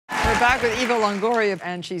back with Eva Longoria,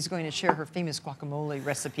 and she's going to share her famous guacamole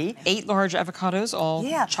recipe. 8 large avocados, all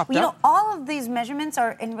chopped well, you up. know, all of these measurements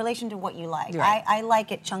are in relation to what you like. Right. I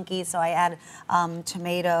like it chunky, so I add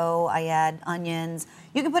tomato, I add onions.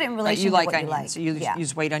 You can put it in relation to what you like. So you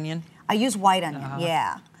use white onion? I use white onion,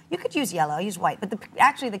 yeah. You could use yellow, I use white. But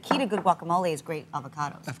actually, the key to good guacamole is great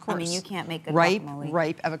avocados. Of course. I mean, you can't make good ripe, guacamole.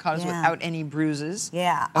 Ripe avocados without any bruises.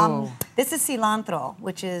 Yeah. Oh. This is cilantro,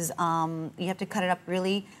 which is, you have to cut it up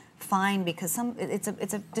really fine because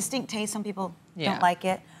it's a distinct taste. Some people don't like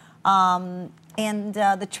it. And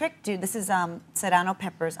the trick, this is serrano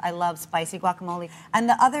peppers. I love spicy guacamole. And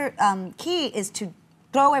the other key is to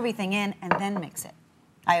throw everything in and then mix it.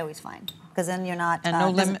 I always find, because then you're not... And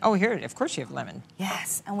no lemon. Oh, here, of course you have lemon.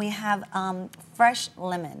 Yes, and we have fresh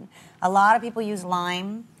lemon. A lot of people use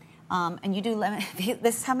lime, and you do lemon.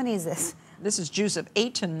 How many is this? This is juice of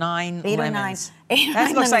 8 to 9 8 lemons. or 9. 8 or 9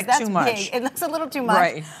 that looks like That's too much. Big. It looks a little too much.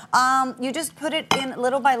 Right. You just put it in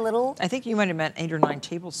little by little. I think you might have meant 8 or 9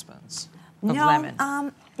 tablespoons of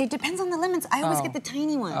lemon. It depends on the lemons. I always get the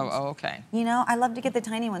tiny ones. Oh, okay. You know, I love to get the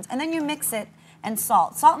tiny ones. And then you mix it, and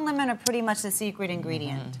salt. Salt and lemon are pretty much the secret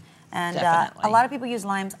ingredient. And a lot of people use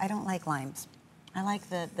limes. I don't like limes. I like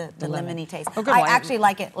the lemony taste. Oh, good. I actually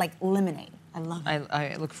like it like lemonade. I love it.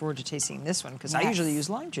 I look forward to tasting this one because I usually use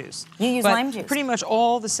lime juice. You use lime juice? Pretty much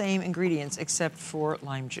all the same ingredients except for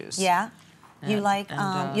lime juice. Yeah. You like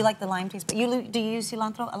the lime taste, but do you use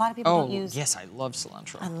cilantro? A lot of people don't use. Yes, I love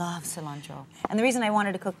cilantro. I love cilantro, and the reason I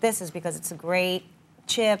wanted to cook this is because it's a great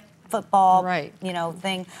chip, football,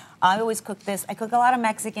 thing. I always cook this. I cook a lot of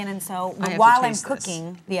Mexican, and so while I'm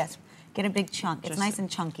cooking, get a big chunk. It's nice and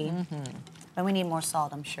chunky. But we need more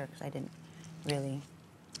salt, I'm sure, because I didn't really.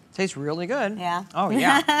 Tastes really good. Yeah. Oh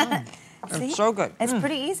yeah. It's so good. It's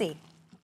pretty easy.